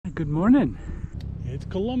Good morning. It's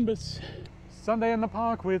Columbus. Sunday in the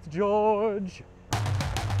park with George.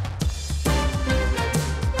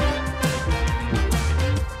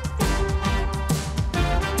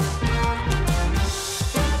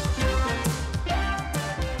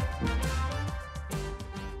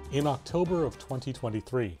 In October of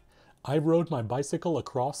 2023, I rode my bicycle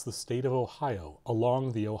across the state of Ohio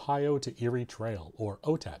along the Ohio-to-Erie Trail, or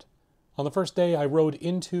OTET. On the first day, I rode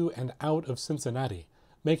into and out of Cincinnati,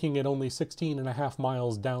 making it only 16.5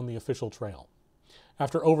 miles down the official trail.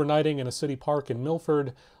 After overnighting in a city park in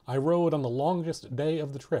Milford, I rode on the longest day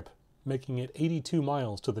of the trip, making it 82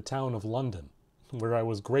 miles to the town of London, where I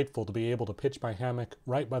was grateful to be able to pitch my hammock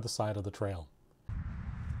right by the side of the trail.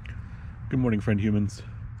 Good morning, friend humans.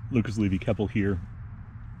 Lucas Levy Keppel here.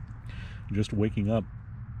 Just waking up.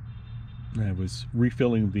 I was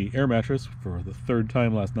refilling the air mattress for the third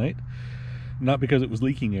time last night. Not because it was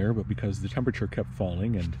leaking air, but because the temperature kept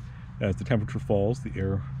falling, and as the temperature falls, the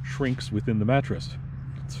air shrinks within the mattress.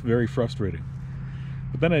 It's very frustrating.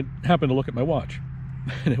 But then I happened to look at my watch,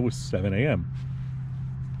 and it was 7 a.m.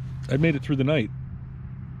 I made it through the night,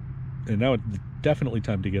 and now it's definitely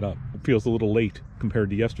time to get up. It feels a little late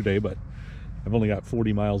compared to yesterday, but I've only got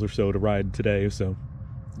 40 miles or so to ride today, so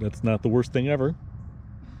that's not the worst thing ever.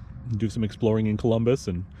 Do some exploring in Columbus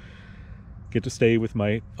and get to stay with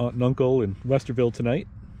my aunt and uncle in Westerville tonight.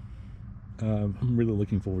 I'm really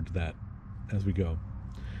looking forward to that as we go.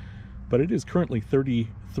 But it is currently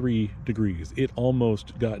 33 degrees. It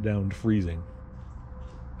almost got down to freezing.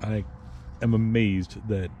 I am amazed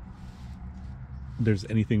that there's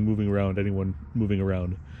anything moving around, anyone moving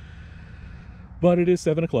around. But it is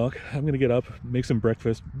 7 o'clock. I'm going to get up, make some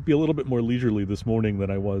breakfast, be a little bit more leisurely this morning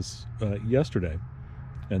than I was yesterday,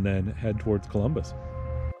 and then head towards Columbus.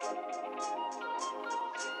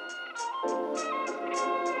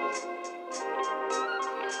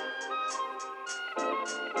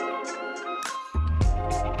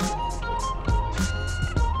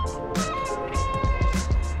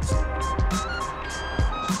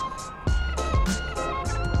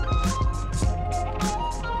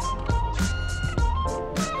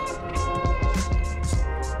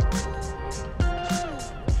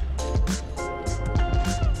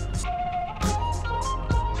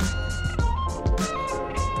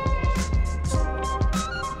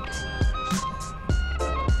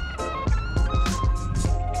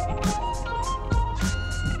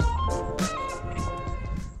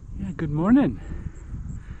 Good morning.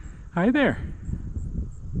 Hi there.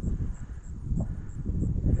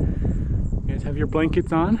 You guys have your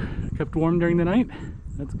blankets on, kept warm during the night?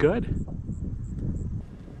 That's good.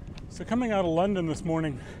 So coming out of London this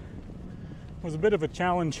morning was a bit of a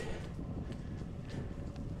challenge.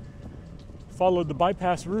 Followed the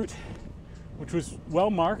bypass route, which was well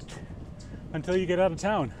marked until you get out of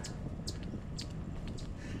town.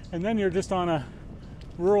 And then you're just on a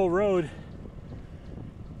rural road,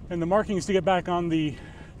 and the markings to get back on the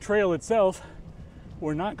trail itself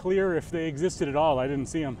were not clear if they existed at all. I didn't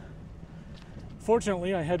see them.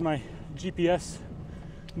 Fortunately, I had my GPS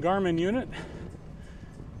Garmin unit,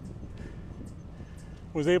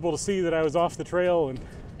 was able to see that I was off the trail and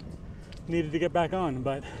needed to get back on,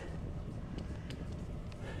 but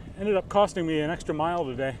ended up costing me an extra mile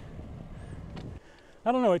today.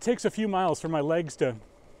 I don't know, it takes a few miles for my legs to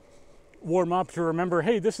warm up, to remember,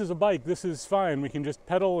 hey, this is a bike, this is fine, we can just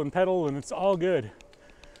pedal and it's all good.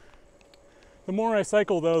 The more I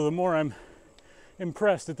cycle though, the more I'm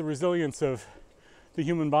impressed at the resilience of the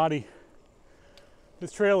human body.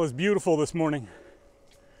 This trail is beautiful this morning.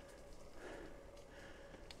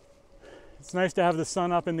 It's nice to have the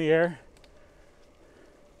sun up in the air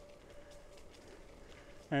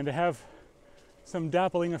and to have some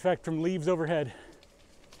dappling effect from leaves overhead.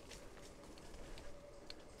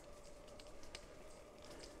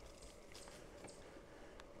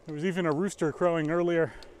 There was even a rooster crowing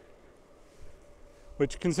earlier,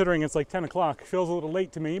 which, considering it's like 10 o'clock, feels a little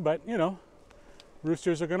late to me, but you know,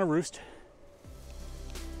 roosters are gonna roost.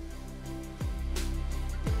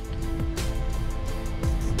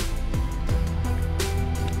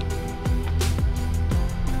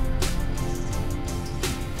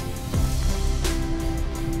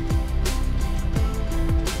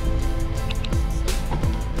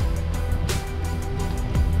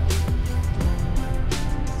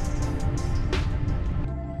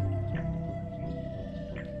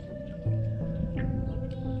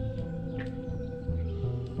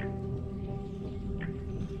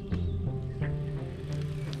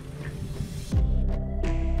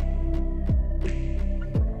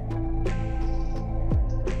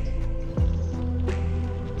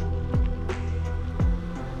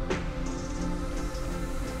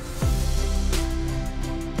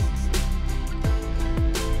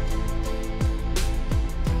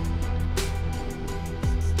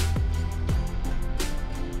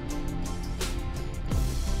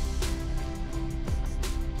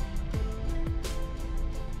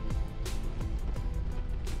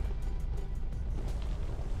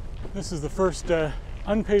 This is the first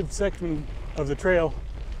unpaved section of the trail,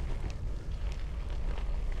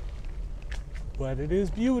 but it is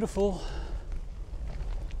beautiful.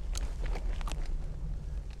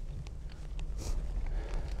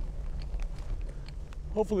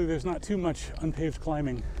 Hopefully there's not too much unpaved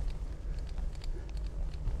climbing.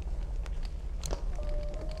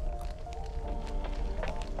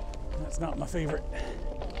 That's not my favorite.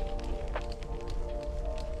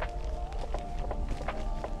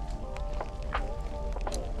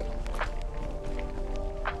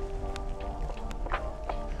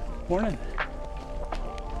 Morning.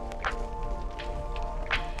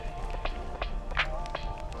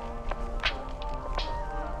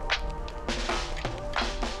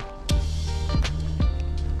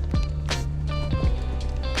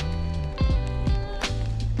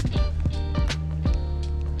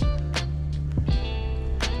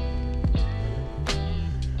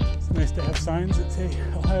 It's nice to have signs that say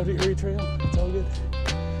Ohio-to-Erie Trail. It's all good.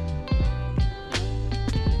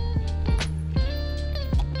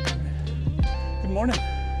 Good morning.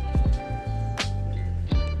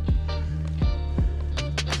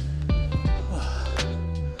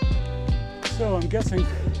 So I'm guessing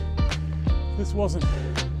this wasn't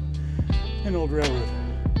an old railroad.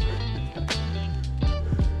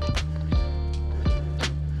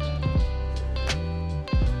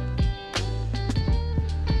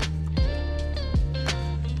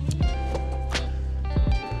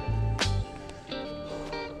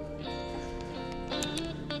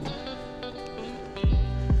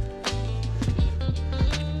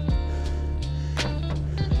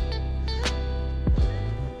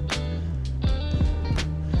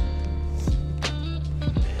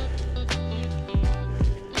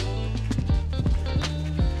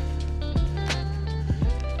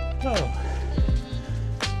 Oh,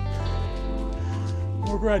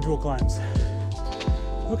 more gradual climbs.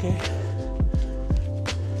 Okay.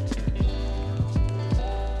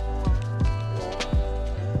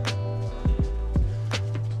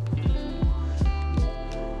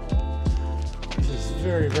 This is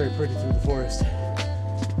very, very pretty through the forest.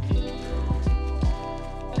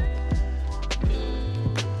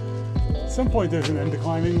 At some point there's an end to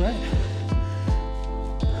climbing, right?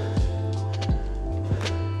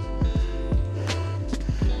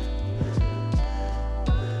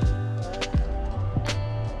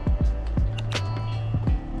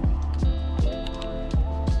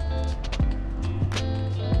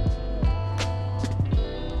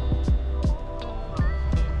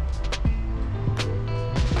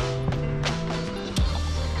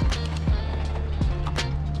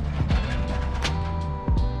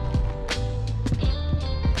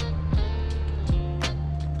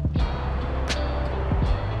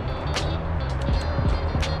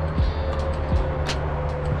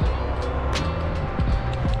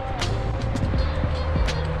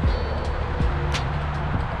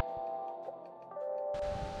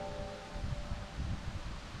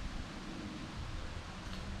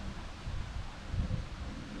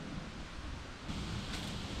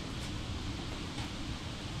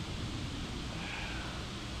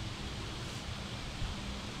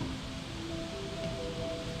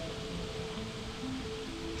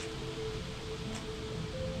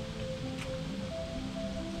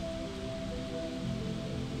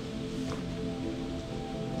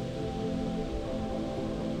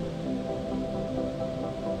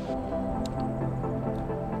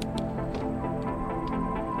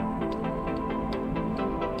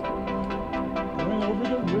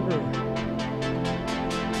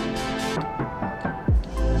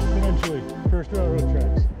 Eventually, first railroad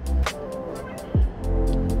tracks.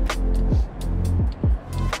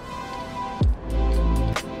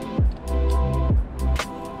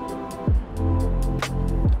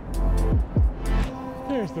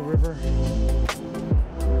 There's the river.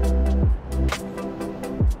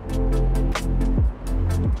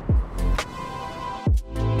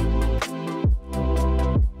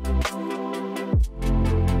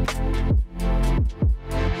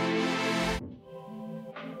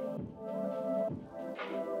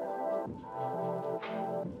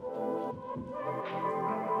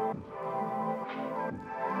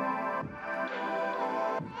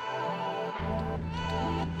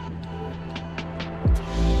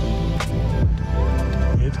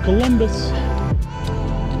 It's Columbus.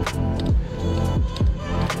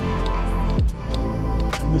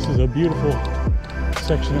 This is a beautiful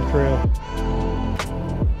section of trail.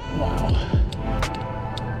 Wow.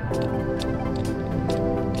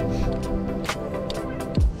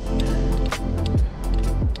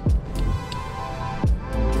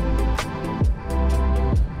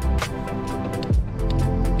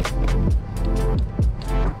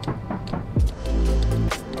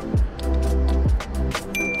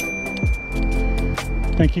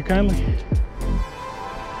 Thank you kindly.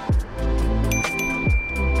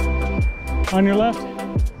 On your left.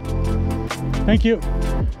 Thank you.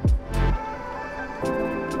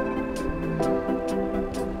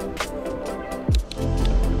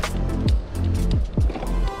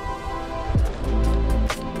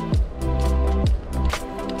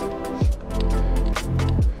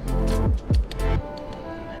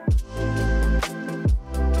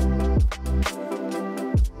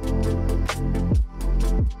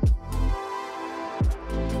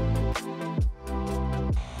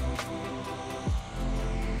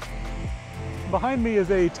 Behind me is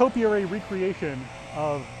a topiary recreation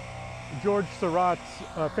of George Seurat's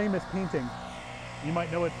famous painting. You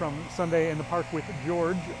might know it from Sunday in the Park with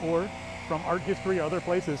George or from art history or other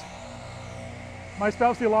places. My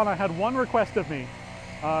spouse Ilana had one request of me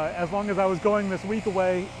as long as I was going this week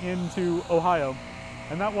away into Ohio,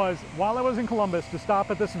 and that was, while I was in Columbus, to stop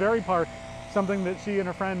at this very park, something that she and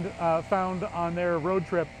her friend found on their road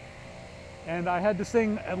trip, and I had to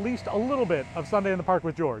sing at least a little bit of Sunday in the Park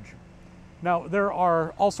with George. Now, there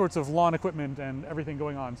are all sorts of lawn equipment and everything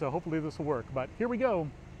going on, so hopefully this will work. But here we go.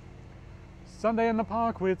 Sunday in the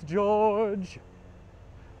Park with George.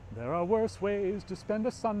 There are worse ways to spend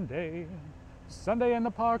a Sunday. Sunday in the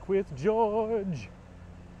Park with George.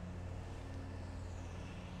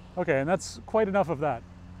 Okay, and that's quite enough of that.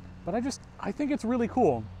 But I think it's really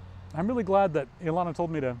cool. I'm really glad that Ilana told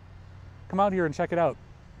me to come out here and check it out.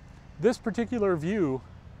 This particular view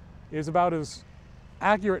is about as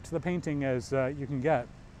accurate to the painting as you can get.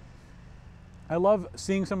 I love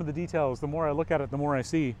seeing some of the details. The more I look at it, the more I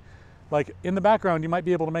see. Like in the background, you might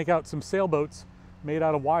be able to make out some sailboats made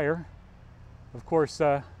out of wire. Of course,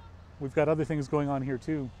 we've got other things going on here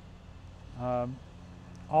too.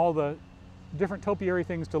 All the different topiary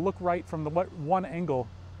things to look right from the one angle,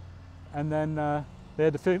 and then they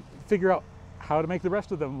had to figure out how to make the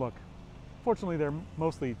rest of them look. Fortunately, they're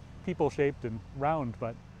mostly people-shaped and round,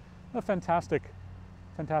 but a fantastic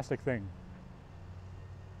thing.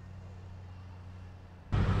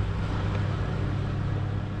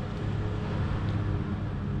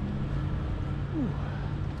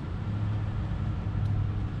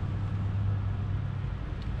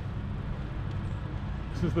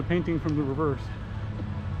 This is the painting from the reverse.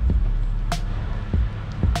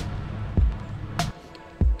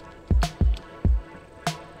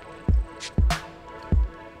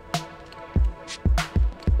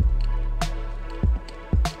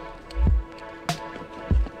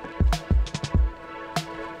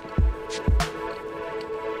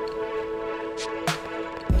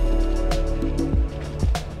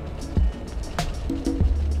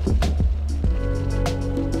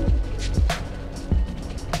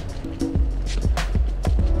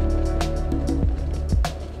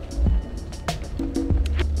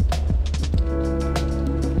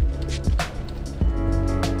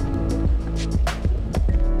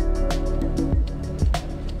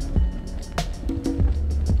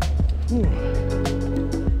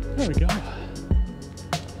 There we go.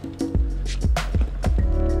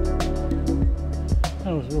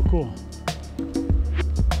 That was real cool.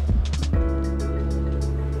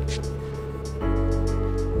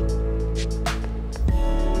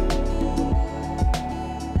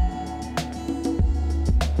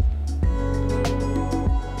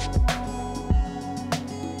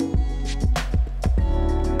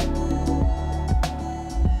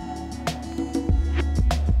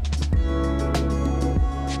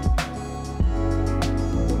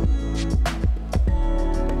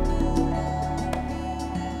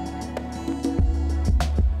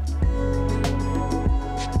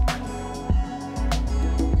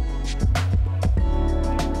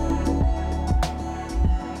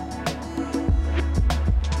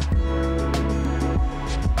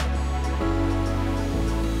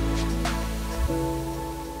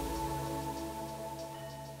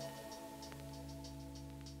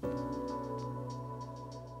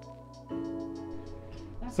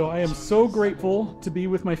 So I am so grateful to be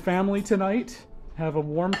with my family tonight, have a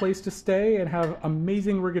warm place to stay, and have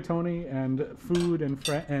amazing rigatoni and food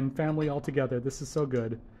and family all together. This is so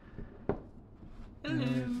good.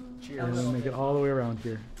 Hello. Cheers. I'm gonna make it all the way around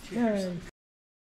here. Cheers. Yay.